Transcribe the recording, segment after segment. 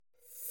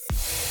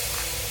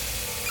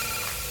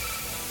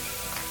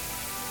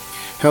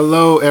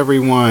Hello,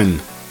 everyone.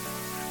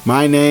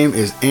 My name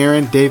is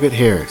Aaron David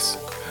Harris.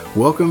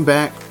 Welcome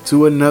back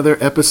to another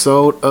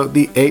episode of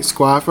the 8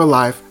 Squad for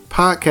Life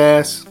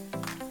podcast.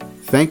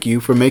 Thank you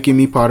for making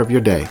me part of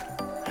your day.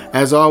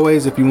 As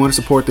always, if you want to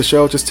support the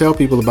show, just tell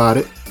people about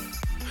it.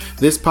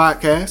 This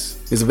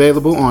podcast is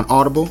available on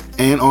Audible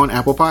and on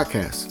Apple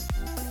Podcasts.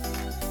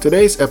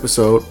 Today's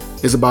episode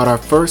is about our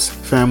first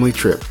family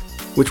trip,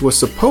 which was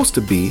supposed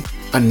to be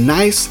a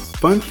nice,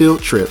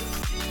 fun-filled trip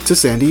to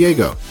San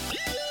Diego.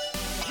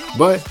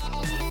 But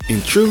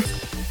in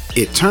truth,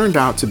 it turned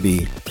out to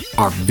be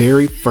our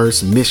very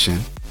first mission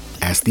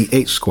as the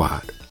H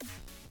Squad.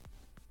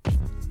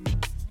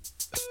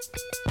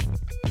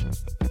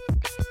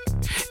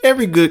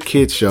 Every good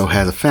kids show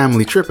has a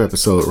family trip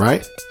episode,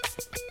 right?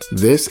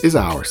 This is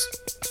ours.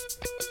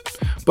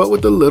 But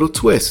with a little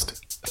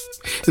twist.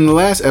 In the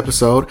last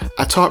episode,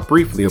 I talked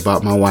briefly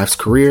about my wife's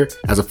career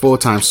as a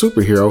full-time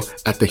superhero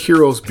at the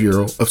Heroes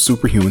Bureau of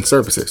Superhuman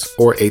Services,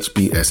 or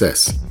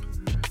HBSS.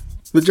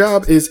 The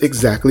job is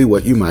exactly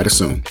what you might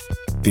assume.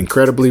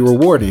 Incredibly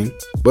rewarding,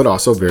 but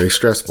also very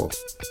stressful.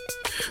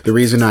 The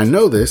reason I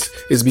know this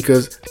is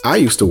because I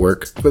used to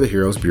work for the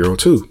Heroes Bureau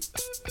too.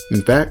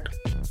 In fact,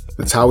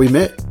 that's how we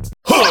met.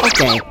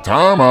 Okay.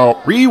 Time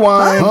out.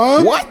 Rewind.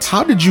 Huh? What?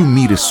 How did you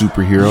meet a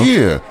superhero?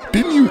 Yeah.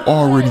 Didn't you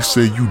already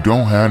say you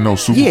don't have no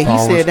superpowers?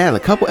 Yeah, he said that a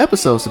couple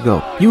episodes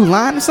ago. You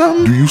lying or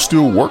something? Do you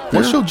still work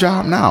there? What's your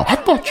job now? I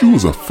thought you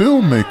was a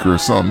filmmaker or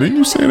something. Didn't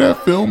you say that?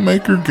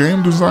 Filmmaker,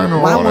 game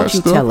designer, Why all that won't you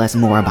stuff? tell us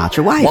more about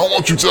your wife? Why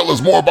won't you tell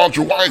us more about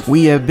your wife?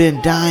 We have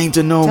been dying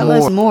to know Tell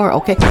more. us more,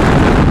 okay?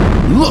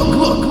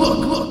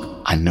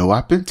 Look. I know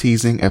I've been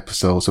teasing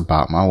episodes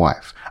about my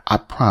wife. I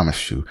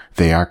promise you,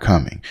 they are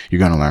coming. You're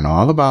going to learn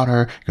all about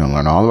her. You're going to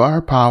learn all about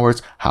her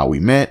powers, how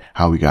we met,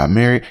 how we got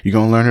married. You're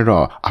going to learn it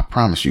all. I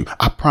promise you,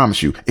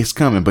 it's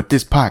coming. But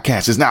this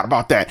podcast is not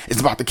about that.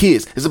 It's about the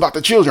kids. It's about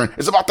the children.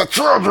 It's about the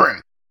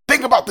children.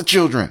 Think about the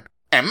children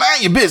and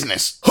mind your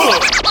business.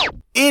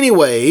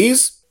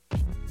 Anyways,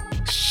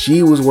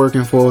 she was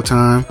working full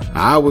time.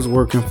 I was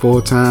working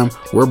full time.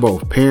 We're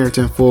both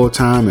parenting full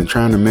time and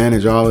trying to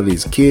manage all of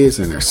these kids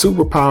and their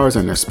superpowers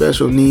and their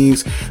special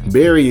needs.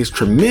 Barry is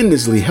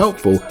tremendously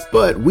helpful,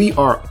 but we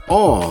are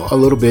all a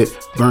little bit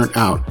burnt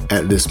out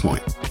at this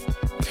point.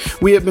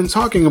 We have been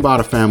talking about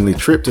a family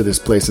trip to this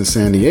place in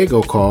San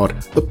Diego called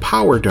the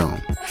Power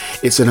Dome.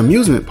 It's an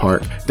amusement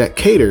park that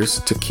caters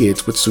to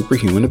kids with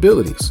superhuman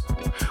abilities.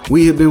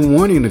 We have been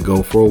wanting to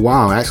go for a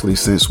while, actually,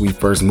 since we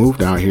first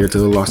moved out here to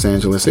the Los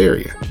Angeles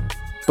area.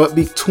 But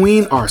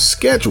between our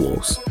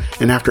schedules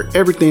and after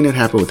everything that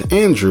happened with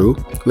Andrew,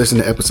 listen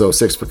to episode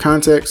 6 for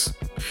context,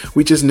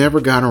 we just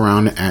never got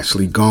around to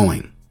actually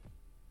going.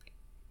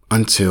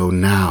 Until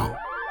now.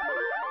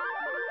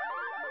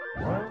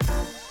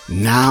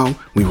 Now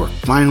we were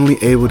finally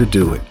able to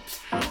do it.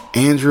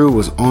 Andrew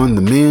was on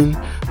the mend,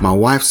 my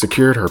wife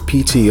secured her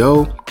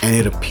PTO, and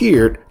it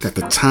appeared that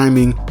the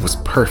timing was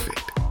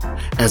perfect,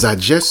 as I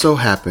just so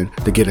happened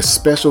to get a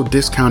special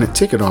discounted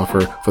ticket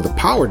offer for the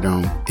Power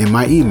Dome in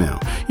my email.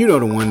 You know,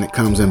 the one that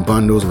comes in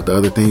bundles with the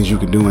other things you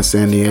can do in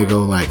San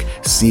Diego, like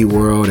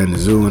SeaWorld and the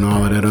zoo and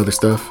all of that other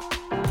stuff.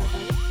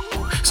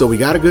 So we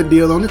got a good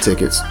deal on the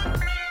tickets.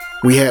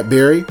 We had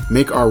Barry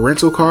make our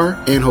rental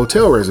car and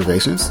hotel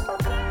reservations.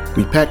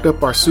 We packed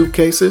up our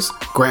suitcases,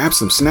 grabbed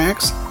some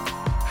snacks,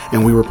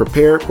 and we were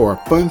prepared for a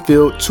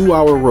fun-filled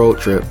 2-hour road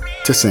trip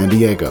to San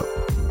Diego.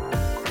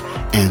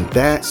 And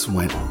that's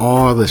when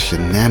all the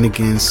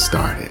shenanigans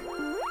started.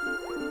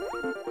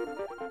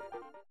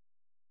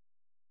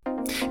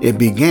 It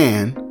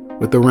began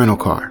with the rental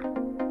car.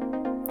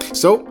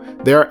 So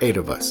there are 8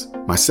 of us: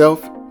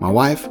 myself, my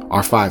wife,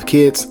 our 5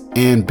 kids,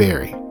 and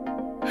Barry.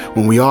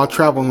 When we all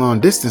travel long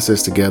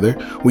distances together,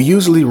 we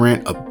usually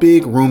rent a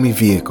big, roomy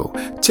vehicle,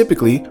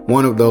 typically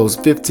one of those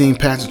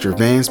 15-passenger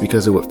vans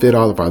because it would fit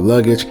all of our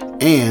luggage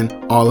and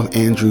all of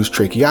Andrew's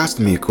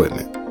tracheostomy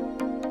equipment.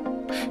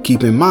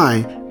 Keep in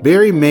mind,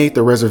 Barry made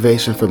the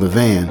reservation for the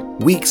van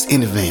weeks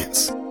in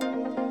advance.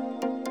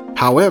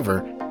 However,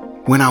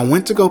 when I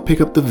went to go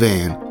pick up the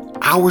van,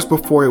 hours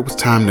before it was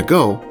time to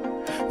go,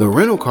 the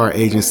rental car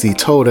agency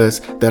told us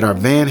that our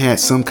van had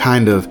some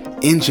kind of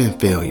engine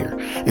failure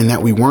and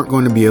that we weren't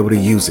going to be able to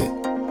use it.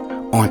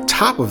 On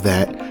top of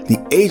that, the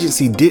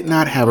agency did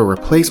not have a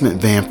replacement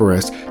van for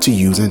us to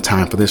use in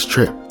time for this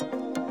trip.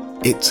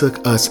 It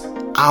took us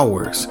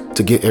hours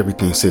to get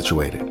everything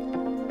situated.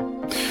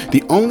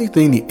 The only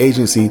thing the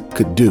agency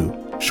could do,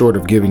 short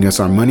of giving us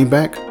our money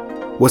back,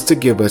 was to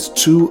give us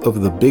 2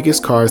 of the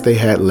biggest cars they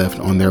had left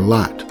on their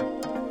lot,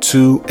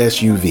 2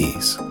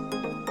 SUVs.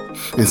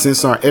 And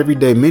since our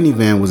everyday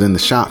minivan was in the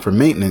shop for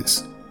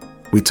maintenance,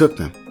 we took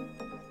them.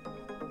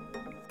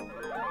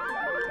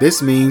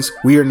 This means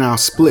we are now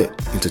split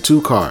into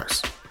 2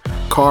 cars.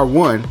 Car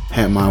 1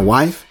 had my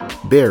wife,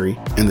 Barry,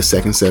 and the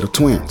second set of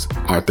twins,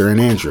 Arthur and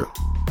Andrew.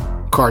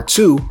 Car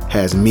 2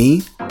 has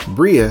me,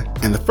 Bria,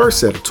 and the first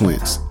set of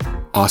twins,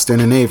 Austin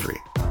and Avery.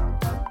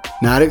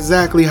 Not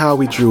exactly how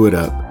we drew it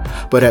up,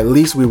 but at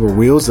least we were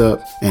wheels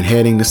up and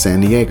heading to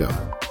San Diego.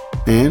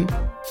 And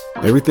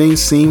everything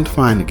seemed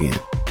fine again.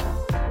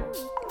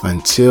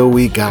 until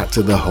we got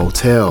to the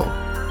hotel.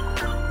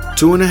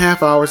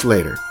 2.5 hours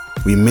later,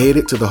 we made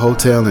it to the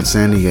hotel in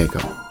San Diego.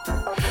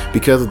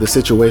 Because of the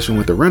situation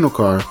with the rental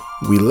car,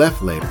 we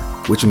left later,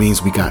 which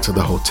means we got to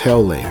the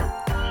hotel later.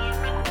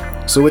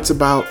 So it's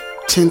about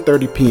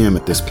 10:30 p.m.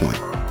 at this point,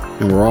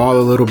 and we're all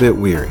a little bit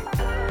weary.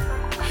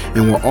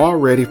 And we're all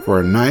ready for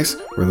a nice,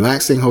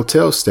 relaxing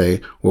hotel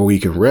stay where we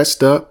can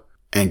rest up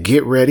and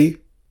get ready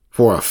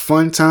for a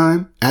fun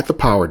time at the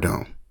Power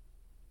Dome.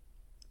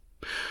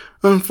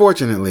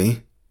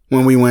 Unfortunately,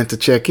 when we went to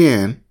check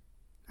in,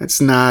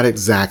 that's not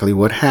exactly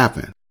what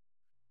happened.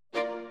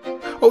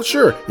 Oh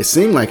sure, it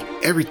seemed like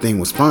everything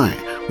was fine.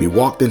 We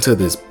walked into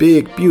this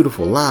big,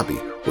 beautiful lobby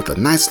with a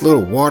nice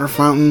little water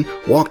fountain,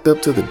 walked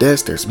up to the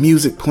desk, there's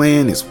music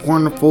playing, it's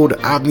wonderful, the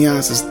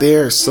ambiance is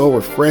there, it's so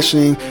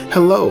refreshing.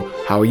 Hello,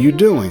 how are you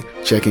doing?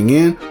 Checking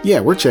in? Yeah,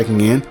 we're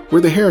checking in.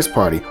 We're the Harris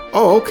Party.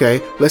 Oh,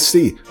 okay, let's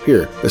see.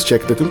 Here, let's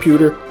check the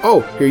computer.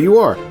 Oh, here you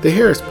are, the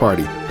Harris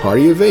Party.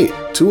 Party of 8,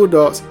 2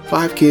 adults,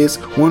 5 kids,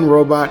 1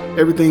 robot,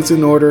 everything's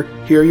in order.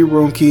 Here are your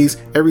room keys,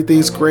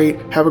 everything's great,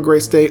 have a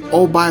great stay.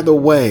 Oh, by the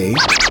way,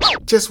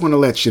 just want to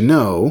let you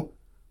know,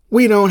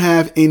 we don't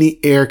have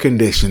any air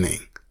conditioning.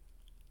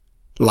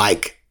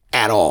 Like,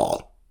 at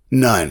all.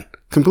 None.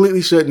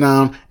 Completely shut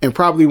down and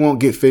probably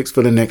won't get fixed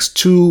for the next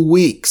 2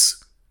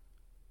 weeks.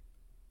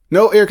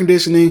 No air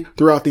conditioning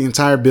throughout the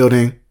entire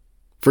building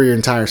for your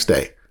entire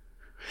stay.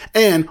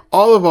 And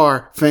all of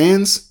our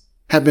fans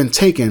have been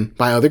taken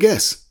by other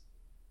guests.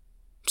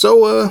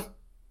 So,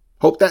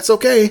 hope that's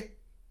okay.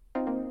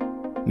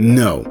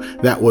 No,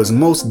 that was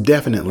most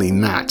definitely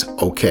not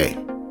okay.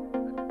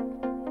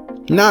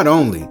 Not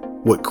only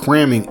would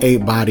cramming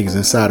 8 bodies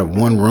inside of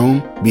one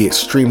room be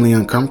extremely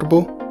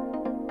uncomfortable,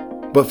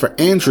 but for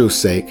Andrew's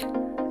sake,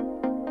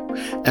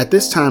 at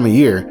this time of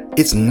year,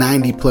 it's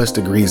 90 plus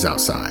degrees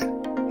outside.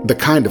 The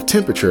kind of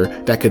temperature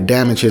that could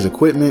damage his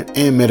equipment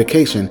and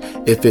medication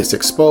if it's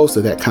exposed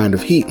to that kind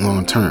of heat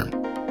long term.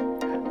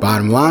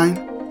 Bottom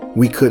line,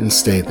 we couldn't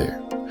stay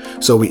there.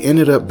 So we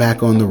ended up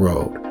back on the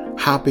road,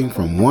 hopping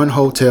from one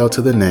hotel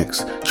to the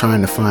next,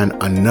 trying to find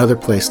another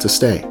place to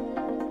stay.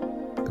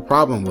 The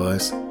problem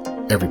was,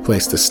 every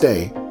place to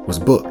stay was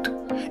booked.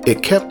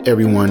 It kept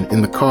everyone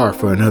in the car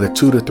for another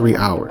 2 to 3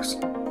 hours.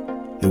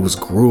 It was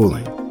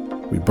grueling.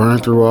 We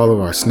burned through all of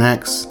our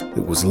snacks.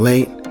 It was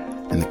late,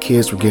 and the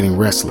kids were getting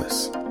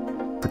restless,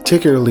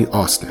 particularly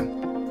Austin.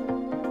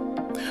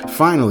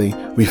 Finally,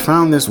 we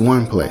found this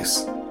one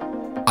place,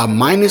 a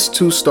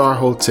 -2-star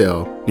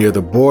hotel near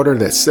the border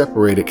that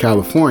separated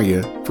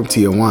California from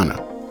Tijuana.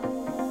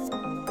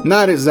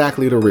 Not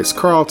exactly the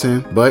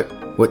Ritz-Carlton, but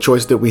what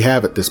choice did we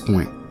have at this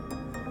point?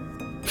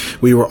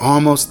 We were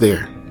almost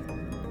there.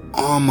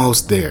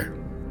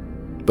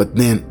 But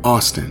then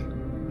Austin,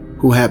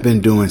 who had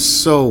been doing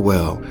so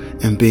well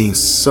and being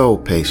so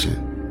patient,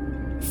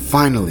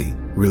 finally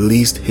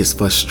released his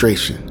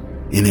frustration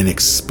in an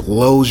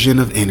explosion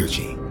of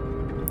energy.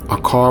 Our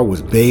car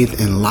was bathed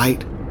in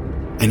light,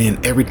 and then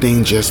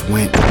everything just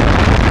went.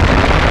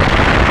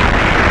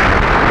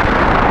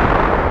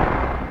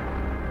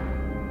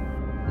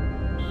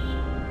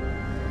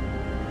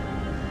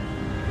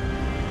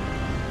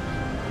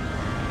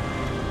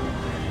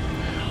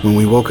 When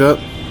we woke up,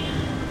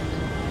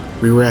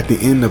 we were at the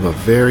end of a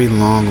very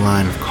long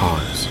line of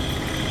cars.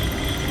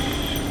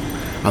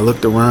 I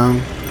looked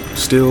around,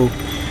 still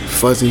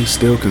fuzzy,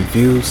 still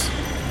confused,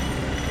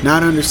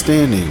 not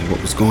understanding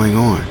what was going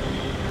on,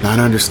 not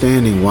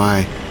understanding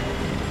why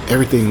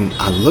everything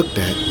I looked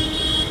at,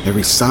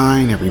 every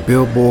sign, every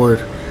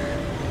billboard,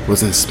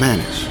 was in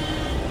Spanish.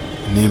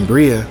 And then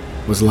Bria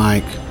was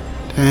like,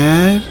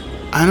 "Dad,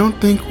 I don't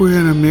think we're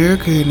in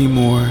America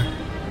anymore."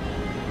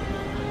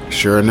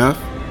 Sure enough,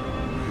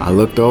 I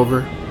looked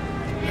over,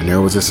 and there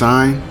was a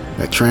sign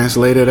that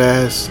translated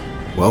as,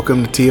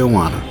 "Welcome to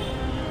Tijuana."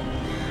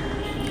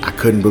 I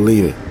couldn't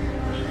believe it.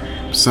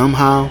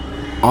 Somehow,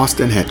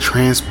 Austin had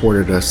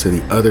transported us to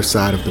the other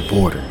side of the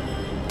border,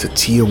 to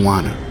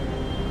Tijuana.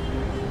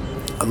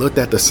 I looked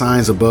at the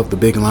signs above the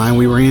big line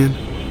we were in.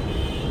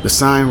 The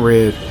sign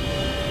read,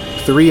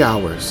 3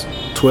 hours,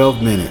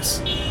 12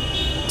 minutes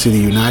to the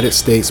United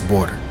States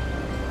border.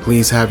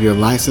 Please have your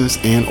license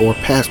and or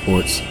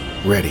passports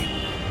ready.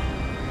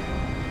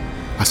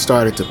 I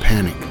started to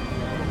panic.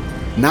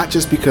 Not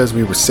just because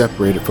we were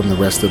separated from the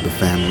rest of the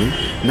family,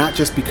 not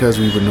just because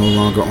we were no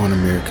longer on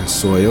American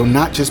soil,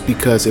 not just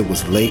because it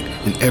was late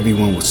and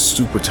everyone was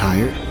super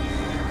tired,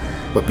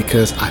 but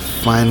because I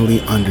finally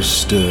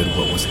understood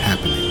what was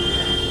happening.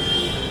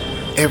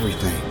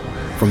 Everything,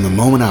 from the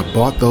moment I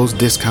bought those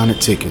discounted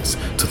tickets,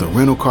 to the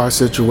rental car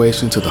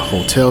situation, to the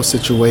hotel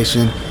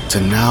situation, to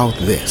now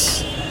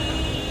this.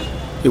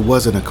 It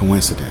wasn't a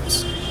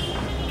coincidence.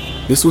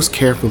 This was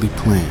carefully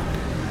planned.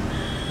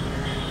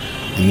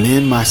 And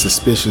then my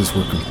suspicions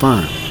were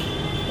confirmed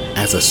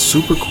as a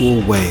super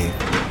cool wave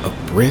of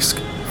brisk,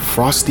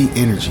 frosty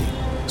energy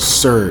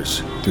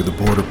surged through the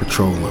border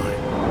patrol line.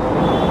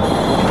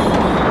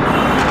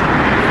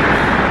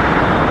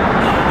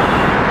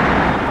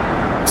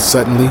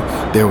 Suddenly,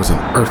 there was an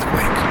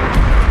earthquake.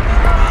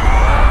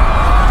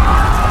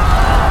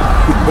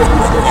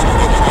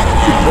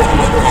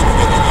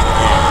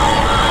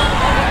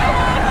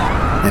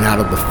 And out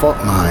of the fault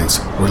lines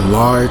were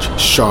large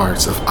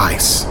shards of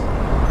ice.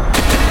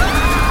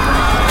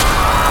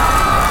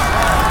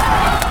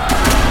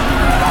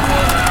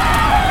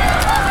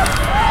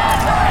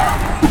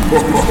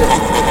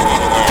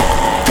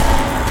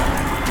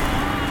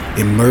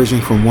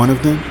 Emerging from one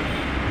of them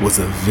was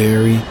a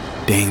very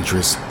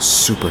dangerous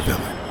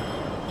supervillain.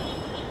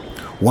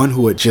 One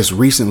who had just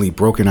recently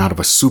broken out of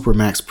a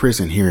supermax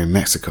prison here in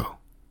Mexico.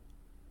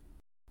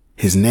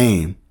 His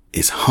name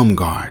is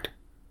Humgard,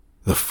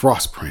 the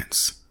Frost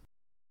Prince.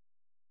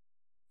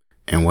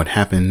 And what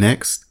happened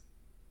next?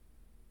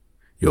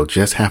 You'll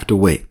just have to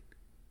wait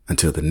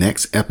until the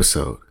next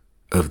episode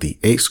of the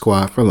 8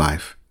 Squad for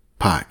Life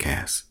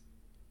podcast.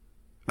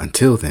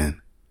 Until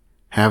then,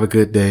 have a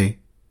good day.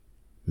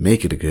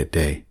 Make it a good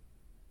day.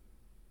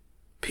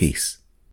 Peace.